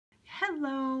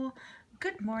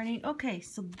Good morning. Okay,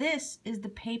 so this is the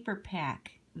paper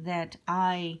pack that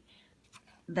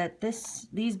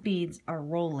these beads are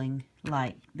rolling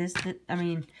like this.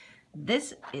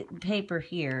 This paper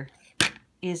here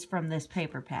is from this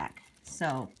paper pack.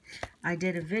 So I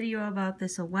did a video about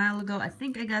this a while ago. I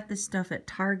think I got this stuff at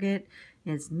Target.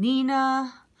 It's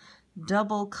Neenah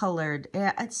double colored.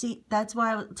 Yeah, see, that's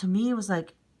why to me it was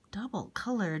like double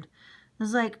colored. I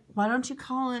was like, why don't you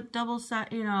call it double side?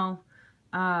 You know,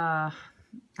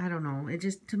 I don't know. It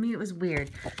just, to me, it was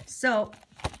weird. So,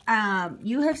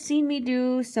 you have seen me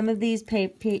do some of these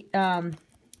beads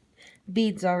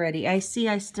already. I see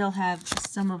I still have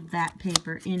some of that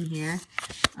paper in here.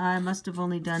 I must have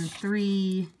only done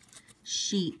 3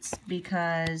 sheets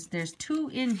because there's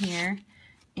 2 in here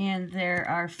and there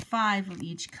are 5 of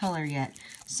each color yet.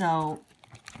 So,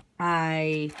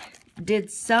 I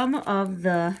did some of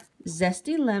the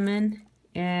zesty lemon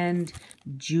and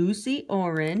juicy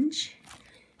orange.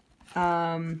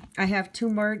 I have 2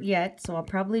 more yet, so I'll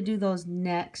probably do those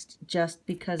next just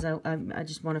because I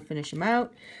just want to finish them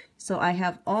out. So I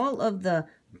have all of the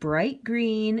bright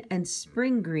green and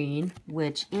spring green,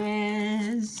 which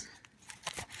is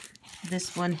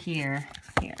this one here.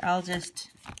 Here, I'll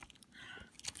just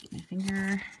get my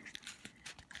finger.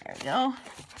 There we go.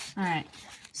 Alright,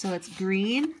 so it's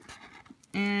green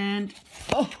and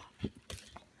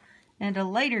and a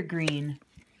lighter green.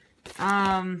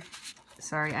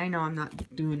 Sorry, I know I'm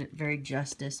not doing it very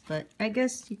justice, but I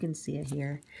guess you can see it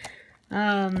here.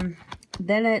 Then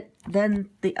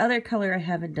the other color I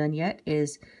haven't done yet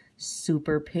is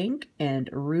super pink and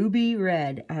ruby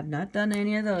red. I have not done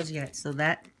any of those yet, so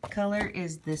that color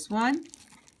is this one.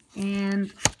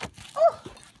 And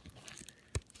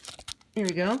here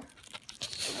we go.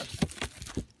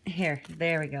 Here,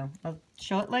 there we go. I'll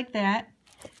show it like that,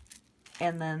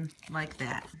 and then like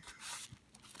that.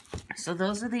 So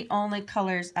those are the only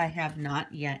colors I have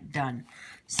not yet done.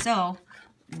 So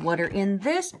what are in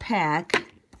this pack,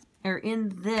 or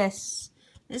in this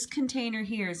container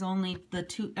here, is only the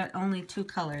only 2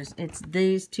 colors. It's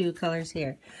these 2 colors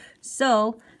here.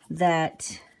 So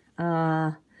that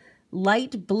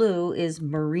light blue is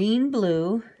marine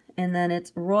blue, and then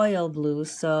it's royal blue.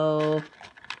 So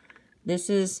this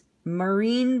is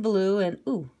marine blue, and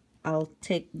I'll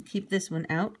keep this one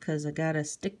out because I gotta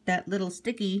stick that little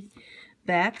sticky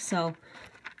back. So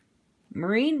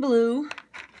marine blue,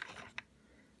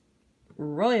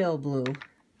 royal blue.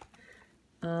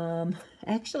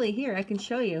 Actually, here I can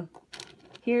show you.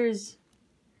 Here's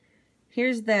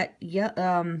that.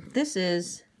 Yeah. This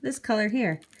is this color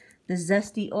here, the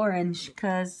zesty orange,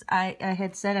 because I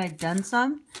had said I'd done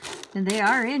some, and they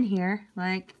are in here.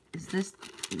 Like, is this?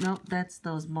 Nope, that's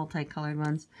those multicolored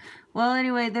ones. Well,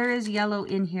 anyway, there is yellow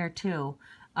in here too,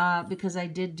 because I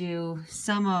did do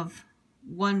some of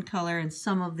one color and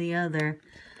some of the other.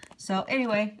 So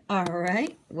anyway, all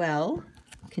right, well,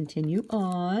 continue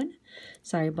on.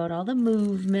 Sorry about all the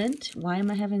movement. Why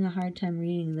am I having a hard time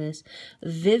reading this?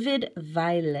 Vivid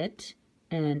Violet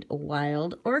and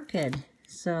Wild Orchid.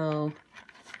 So,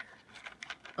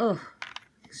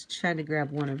 let's try to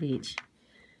grab one of each.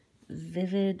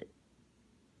 Vivid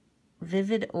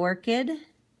Orchid.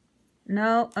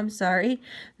 No, I'm sorry.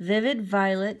 Vivid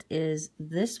Violet is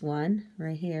this one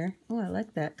right here. Oh, I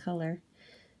like that color.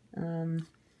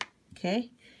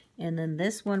 Okay. And then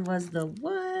this one was the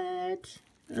what?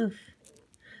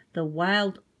 The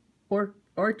Wild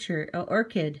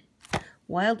Orchid.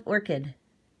 Wild Orchid.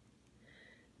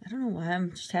 I don't know why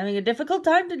I'm just having a difficult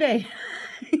time today.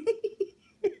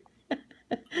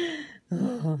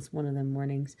 Oh, it's one of them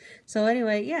mornings. So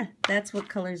anyway, yeah, that's what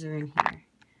colors are in here.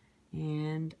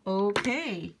 And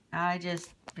okay, I just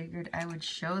figured I would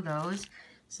show those.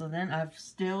 So then I've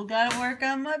still got to work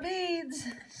on my beads.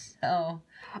 So,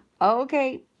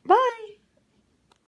 okay, bye.